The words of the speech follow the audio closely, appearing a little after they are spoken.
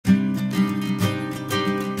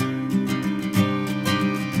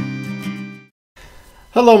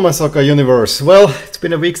Hello my soccer universe. Well, it's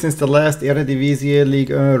been a week since the last Eredivisie League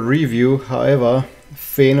review. However,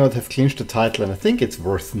 Feyenoord have clinched the title, and I think it's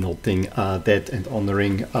worth noting that and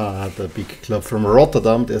honoring the big club from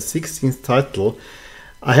Rotterdam, their 16th title.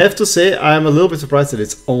 I have to say I'm a little bit surprised that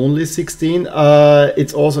it's only 16.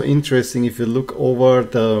 It's also interesting if you look over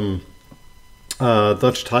the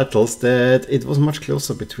Dutch titles that it was much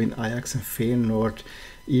closer between Ajax and Feyenoord,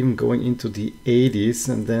 even going into the 80s,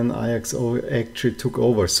 and then Ajax actually took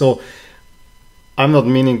over. So I'm not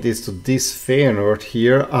meaning this to this Feyenoord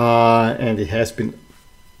here, and it has been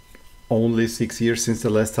only 6 years since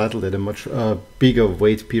the last title. They had a much bigger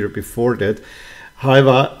wait period before that.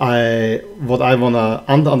 However, what I want to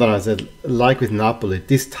underline is that, like with Napoli,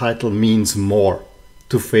 this title means more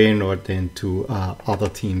to Feyenoord than to other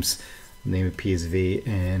teams, namely PSV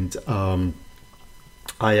and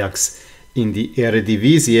Ajax in the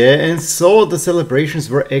Eredivisie, and so the celebrations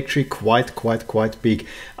were actually quite big.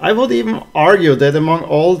 I would even argue that among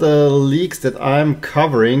all the leagues that I'm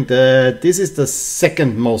covering, that this is the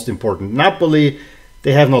second most important. Napoli,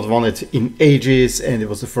 they have not won it in ages, and it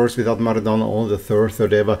was the first without Maradona, only the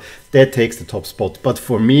third ever. That takes the top spot. But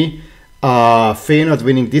for me, Feyenoord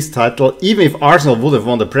winning this title, even if Arsenal would have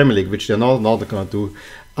won the Premier League, which they're not going to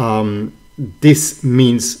do, this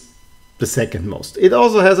means the second most. It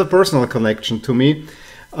also has a personal connection to me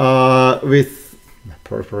with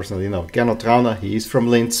personally, Gernot Trauner. He is from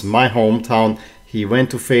Linz, my hometown. He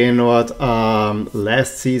went to Feyenoord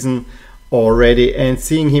last season already, and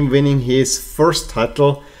seeing him winning his first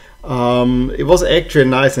title, it was actually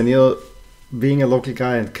nice. And being a local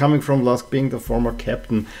guy and coming from Lask, being the former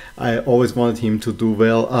captain, I always wanted him to do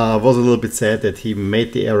well. Was a little bit sad that he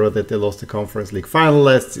made the error that they lost the Conference League final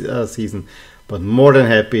last season, but more than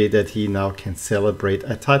happy that he now can celebrate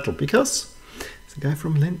a title, because he's a guy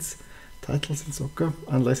from Linz. Titles in soccer,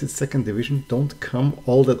 unless it's second division, don't come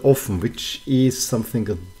all that often, which is something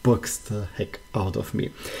that bugs the heck out of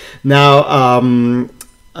me. Now,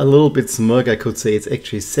 a little bit smug, I could say it's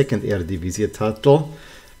actually second Eredivisie title.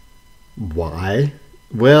 Why?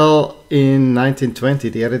 Well, in 1920,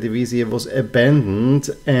 the Eredivisie was abandoned,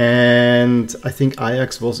 and I think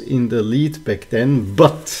Ajax was in the lead back then,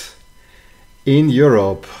 but in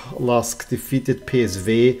Europe, Lask defeated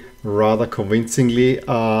PSV rather convincingly,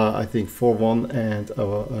 I think 4-1 and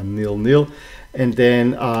 0-0. And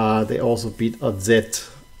then they also beat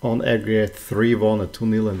AZ on aggregate 3-1, a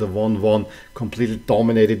 2-0 and a 1-1, completely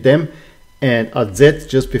dominated them. And AZ,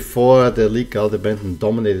 just before the league got abandoned,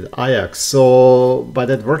 dominated Ajax. So by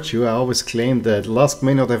that virtue, I always claim that Lask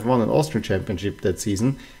may not have won an Austrian championship that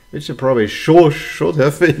season, which they probably should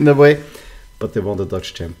have in a way, but they won the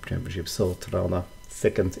Dutch championship. So Trauner,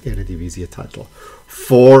 second Eredivisie title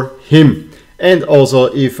for him. And also,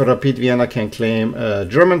 if Rapid Vienna can claim a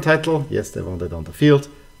German title, yes, they won that on the field,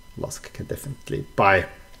 Lask can definitely, by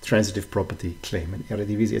transitive property, claim an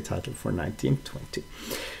Eredivisie title for 1920.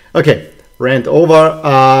 Okay, rant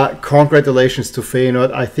over. Congratulations to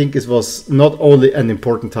Feyenoord. I think this was not only an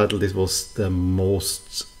important title, this was the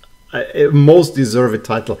most deserved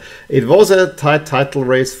title. It was a tight title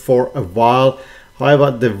race for a while.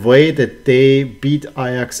 However, the way that they beat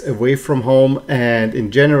Ajax away from home and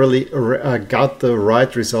in generally got the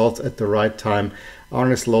right results at the right time,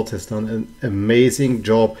 Arne Slot has done an amazing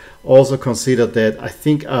job. Also consider that I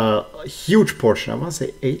think a huge portion, I want to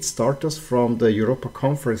say 8 starters from the Europa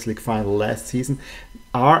Conference League final last season,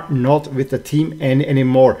 are not with the team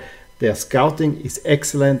anymore. Their scouting is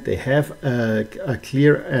excellent. They have a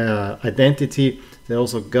clear identity. They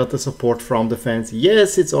also got the support from the fans.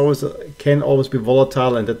 Yes, it's always can always be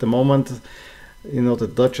volatile, and at the moment,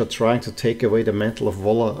 the Dutch are trying to take away the mantle of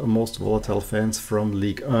most volatile fans from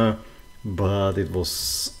Ligue 1. But it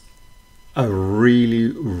was a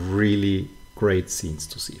really great scenes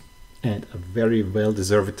to see, and a very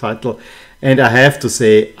well-deserved title. And I have to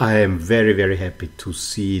say, I am very happy to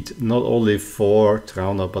see it, not only for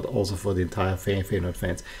Trauner, but also for the entire Feyenoord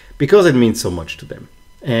fans, because it means so much to them.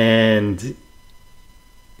 And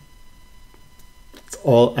it's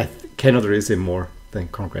all, I cannot really say more than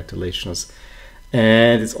congratulations.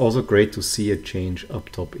 And it's also great to see a change up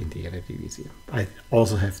top in the Eredivisie. I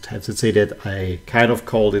also have to say that I kind of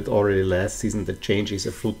called it already last season that change is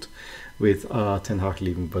afoot with Ten Hag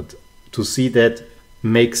leaving, but to see that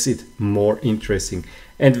makes it more interesting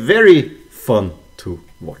and very fun to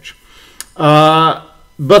watch.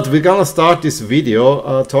 But we're gonna start this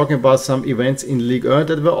video talking about some events in Ligue 1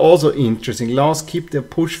 that were also interesting. Lens keep their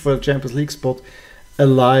push for the Champions League spot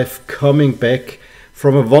alive, coming back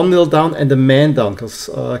from a 1-0 down and a man down, because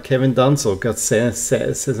Kevin Danso got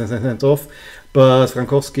sent off, but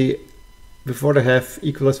Frankowski before the half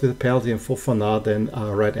equalized with a penalty, and Fofana then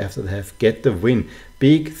right after the half get the win.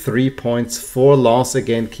 Big 3 points for Lens,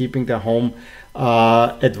 again keeping their home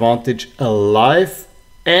advantage alive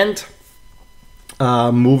and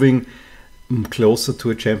moving closer to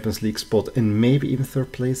a Champions League spot, and maybe even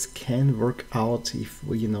third place can work out if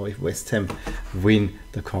if West Ham win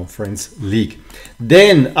the Conference League.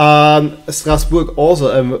 Then Strasbourg also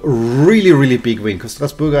a really big win, because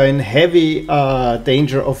Strasbourg are in heavy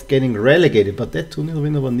danger of getting relegated, but that 2-0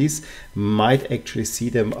 win over Nice might actually see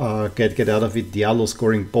them get out of it. Diallo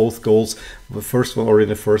scoring both goals, the first one already in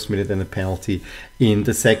the first minute and a penalty in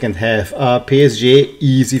the second half. PSG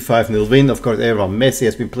easy 5-0 win. Of course, everyone, Messi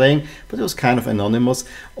has been playing, but it was kind of anonymous.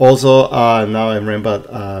 Also, now I remember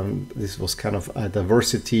this was kind of a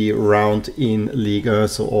diversity round in Liga,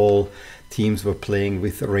 so all teams were playing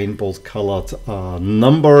with rainbow colored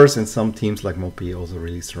numbers, and some teams like Montpellier also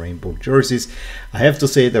released rainbow jerseys. I have to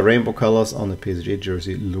say the rainbow colors on the PSG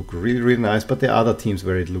jersey look really nice, but there are other teams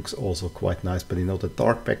where it looks also quite nice, but the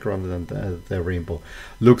dark background and the rainbow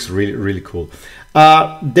looks really cool.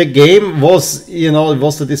 The game was, it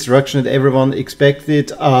was the destruction that everyone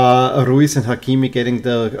expected. Ruiz and Hakimi getting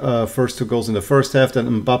the first 2 goals in the first half,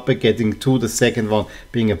 then Mbappe getting 2, the second one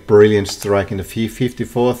being a brilliant strike in the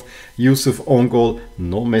 54th. Yusuf own goal,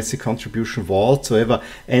 no Messi contribution whatsoever,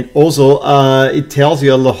 and also it tells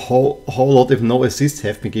you a whole lot if no assists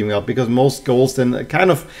have been given up, because most goals then kind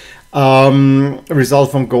of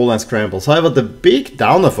result from goal line scrambles. However, the big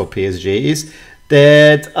downer for PSG is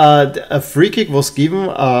that a free kick was given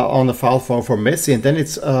on a foul for Messi, and then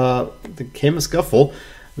there came a scuffle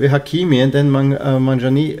with Hakimi, and then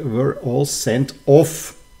Manjani were all sent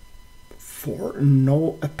off for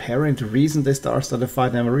no apparent reason. They started the fight,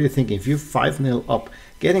 and I'm really thinking, if you're 5-0 up,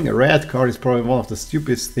 getting a red card is probably one of the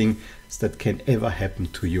stupidest things that can ever happen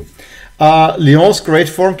to you. Lyon's great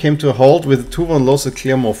form came to a halt with a 2-1 loss at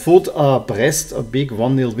Clermont-Foot. Brest, a big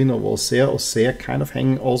 1-0 win over Auxerre. Auxerre kind of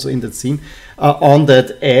hanging also in that scene on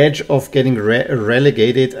that edge of getting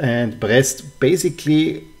relegated, and Brest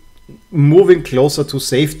basically moving closer to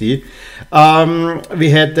safety. We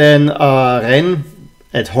had then Rennes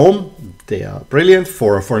at home. They are brilliant,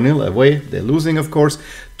 4-0 away. They're losing, of course.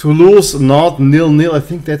 Toulouse not 0-0. I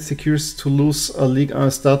think that secures Toulouse a Ligue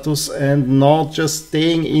 1 status, and not just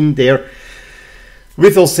staying in there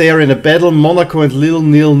with Auxerre in a battle. Monaco and Lille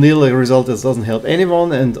 0-0, a result that doesn't help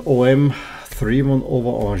anyone. And OM 3-1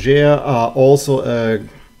 over Angers. Also a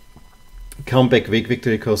comeback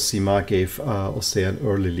victory, because Sima gave Auxerre an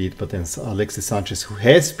early lead, but then Alexis Sanchez, who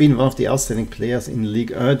has been one of the outstanding players in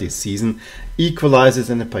Ligue 1 this season, equalizes,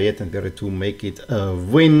 and Payet and Veretout make it a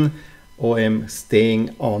win. OM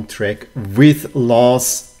staying on track with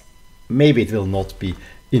loss. Maybe it will not be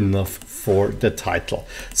enough for the title.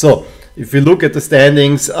 So if you look at the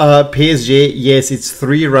standings, PSG, yes, it's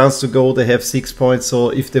 3 rounds to go. They have 6 points.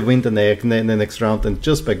 So if they win the next round, then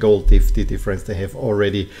just by goal difference, they have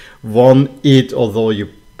already won it. Although you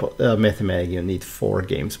mathematically you need 4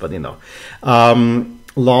 games, but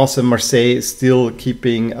Lens and Marseille still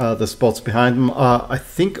keeping the spots behind them. I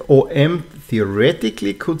think OM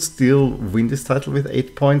theoretically could still win this title with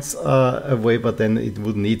 8 points away, but then it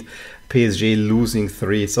would need PSG losing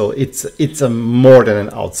 3, so it's a more than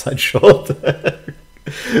an outside shot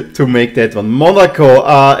to make that one. Monaco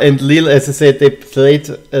and Lille, as I said, they played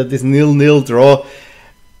this 0-0 draw.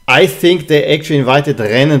 I think they actually invited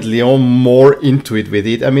Rennes and Lyon more into it with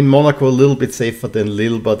it. I mean, Monaco a little bit safer than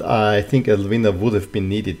Lille, but I think a winner would have been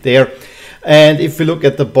needed there. And if we look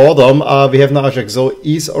at the bottom, we have now Ajaccio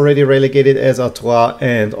is already relegated, as are Troyes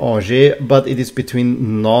and Angers, but it is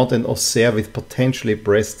between Nantes and Auxerre, with potentially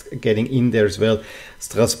Brest getting in there as well.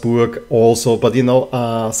 Strasbourg also, but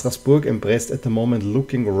Strasbourg and Brest at the moment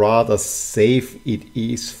looking rather safe. It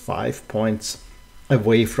is 5 points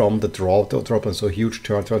away from the drop, and so huge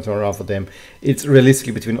turnaround for them. It's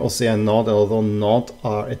realistically between Auxerre and Nantes, although Nantes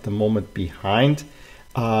are at the moment behind.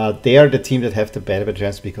 They are the team that have the better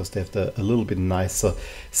chance, because they have a little bit nicer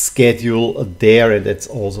schedule there, and that's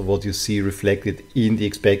also what you see reflected in the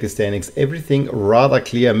expected standings. Everything rather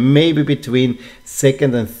clear. Maybe between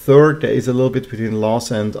second and third there is a little bit between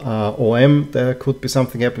Lens and OM. There could be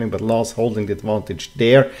something happening, but Lens holding the advantage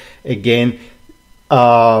there again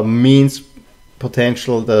means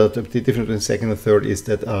potential. The difference between second and third is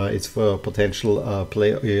that it's for potential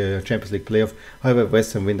Champions League playoff. However,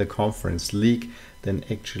 West Ham win the Conference League, then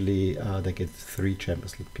actually they get 3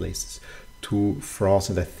 Champions League places to France,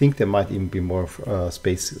 and I think there might even be more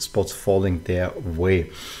spots falling their way.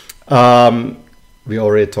 We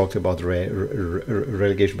already talked about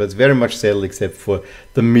relegation, but it's very much settled except for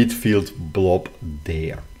the midfield blob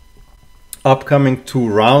there. Upcoming 2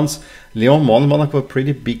 rounds. Lyon won Monaco, a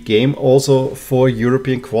pretty big game also for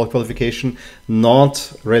European qualification.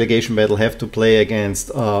 Nantes relegation battle have to play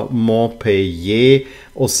against Montpellier.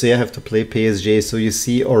 Auxerre have to play PSG. So you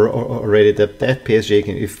see already that PSG,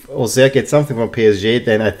 if Auxerre gets something from PSG,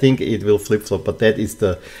 then I think it will flip-flop. But that is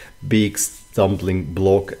the big stumbling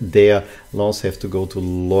block there. Lens have to go to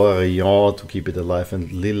Lorient to keep it alive,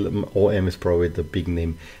 and Lille OM is probably the big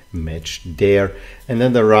name match there. And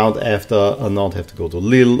then the round after, Nantes have to go to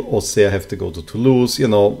Lille, Auxerre have to go to Toulouse. You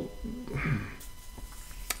know,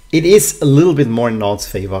 it is a little bit more in Nantes'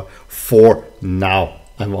 favor for now,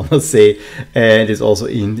 I want to say, and it's also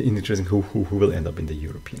interesting who will end up in the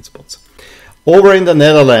European spots. Over in the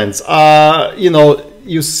Netherlands, you know,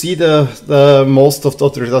 you see the most of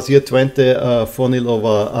the results here. Twente 4-0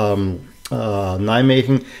 over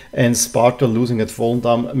Nijmegen, and Sparta losing at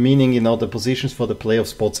Volendam, meaning, you know, the positions for the playoff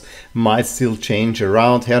spots might still change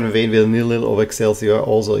around. Heerenveen will 0-0 over Excelsior,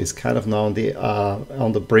 also is kind of now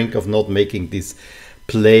on the brink of not making this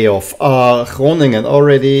playoff. Groningen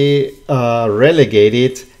already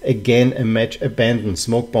relegated. Again, a match abandoned.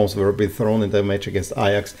 Smoke bombs were being thrown in the match against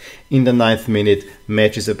Ajax in the 9th minute.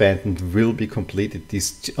 Match is abandoned, will be completed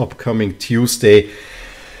this upcoming Tuesday.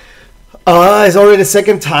 It's already the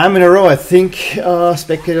 2nd time in a row. I think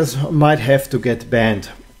spectators might have to get banned.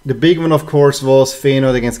 The big one, of course, was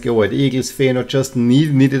Feyenoord against Go Ahead Eagles. Feyenoord just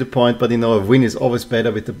needed a point, but you know, a win is always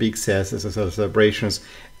better with the big celebrations.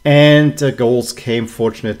 And the goals came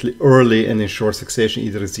fortunately early and in short succession.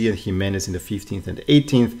 Idrissi and Jimenez in the 15th and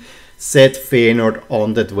 18th set Feyenoord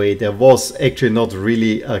on that way. There was actually not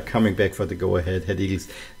really coming back for the Go Ahead Eagles.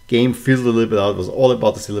 Game fizzled a little bit out. It was all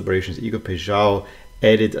about the celebrations. Igor Pejao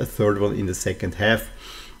added a 3rd one in the 2nd half.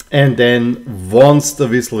 And then once the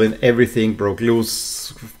whistle went, everything broke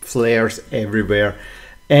loose, flares everywhere.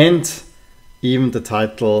 And even the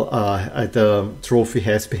title, the trophy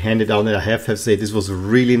has been handed down, and I have to say this was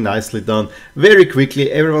really nicely done. Very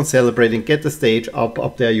quickly, everyone celebrating, get the stage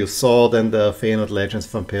up there. You saw then the Feyenoord legends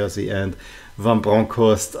Van Persie and Van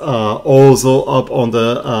Bronckhorst also up on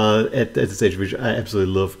the at the stage, which I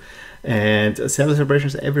absolutely love. And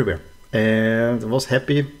celebrations everywhere. And it was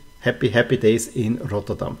happy days in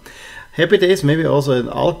Rotterdam. Happy days maybe also in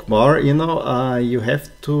Alkmaar. You know, you have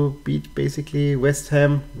to beat basically West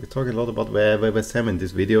Ham. We're talking a lot about West Ham in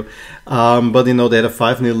this video. But you know, they had a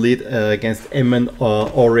 5-0 lead against Emmen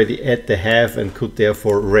already at the half, and could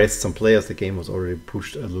therefore rest some players. The game was already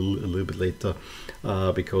pushed a little bit later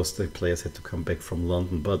because the players had to come back from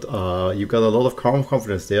London. But you got a lot of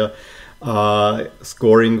confidence there,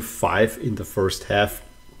 scoring 5 in the 1st half.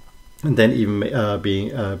 And then even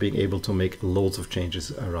being able to make loads of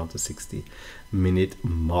changes around the 60-minute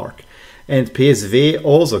mark. And PSV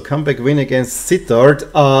also comeback win against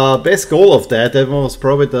Sittard. Best goal of that was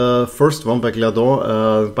probably the first one by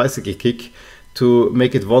Gladon, bicycle kick to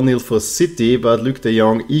make it 1-0 for City, but Luc de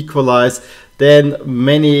Jong equalized. Then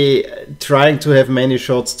many trying to have many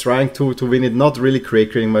shots, trying to win it, not really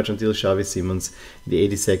creating much until Xavi Simons in the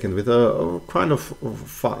 82nd with a kind of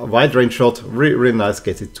wide range shot. Really nice,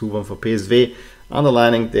 gets it 2-1 for PSV,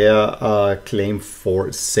 underlining their claim for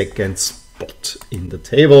 2nd spot in the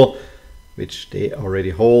table, which they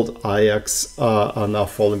already hold. Ajax are now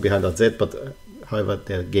falling behind AZ, but however,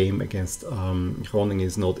 their game against Groningen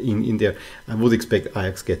is not in there. I would expect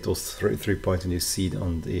Ajax get those 3 points, and you see it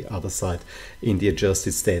on the other side in the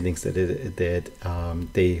adjusted standings that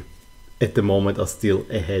they at the moment are still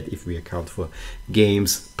ahead if we account for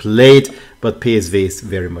games played. But PSV is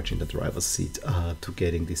very much in the driver's seat to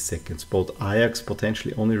getting this 2nd spot. Ajax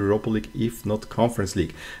potentially only Europa League, if not Conference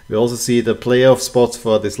League. We also see the playoff spots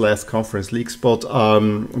for this last Conference League spot.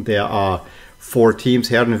 There are 4 teams.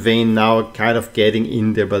 Heerenveen now kind of getting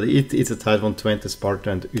in there, but it's a tight one. Twente,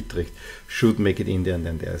 Sparta and Utrecht should make it in there, and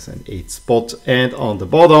then there's an 8th spot. And on the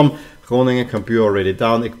bottom, Groningen, Cambuur already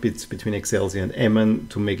down. It's between Excelsior and Emmen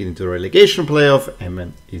to make it into a relegation playoff.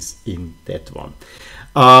 Emmen is in that one.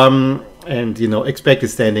 And you know, expected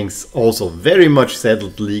standings also very much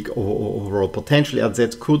settled league overall. Potentially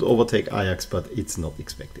AZ could overtake Ajax, but it's not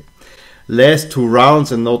expected. Last 2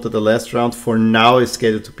 rounds, and note that the last round for now is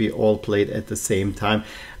scheduled to be all played at the same time.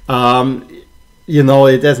 You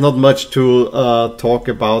know, there's not much to talk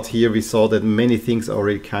about here. We saw that many things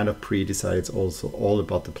already kind of pre-decided. It's also all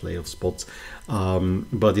about the playoff spots.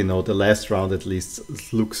 But you know, the last round at least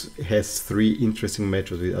has 3 interesting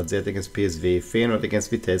matches with AZ against PSV, Feyenoord against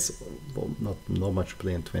Vitesse. Well, not much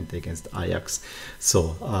play, and Twente against Ajax.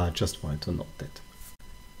 So just wanted to note that.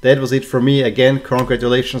 That was it for me. Again,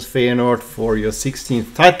 congratulations Feyenoord for your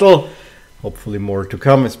 16th title. Hopefully more to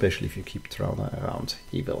come, especially if you keep Trauner around.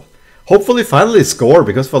 He will hopefully finally score,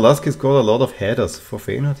 because Velasquez got a lot of headers. For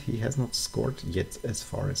Feyenoord, he has not scored yet as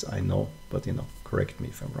far as I know, but you know, correct me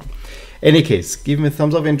if I'm wrong. Any case, give me a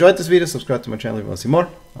thumbs up if you enjoyed this video, subscribe to my channel if you want to see more.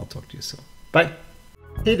 I'll talk to you soon. Bye!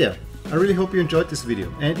 Hey there, I really hope you enjoyed this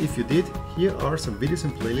video, and if you did, here are some videos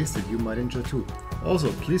and playlists that you might enjoy too.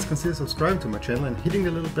 Also, please consider subscribing to my channel and hitting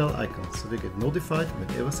the little bell icon so they get notified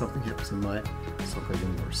whenever something happens in my soccer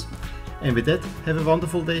universe. And with that, have a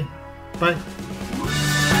wonderful day. Bye!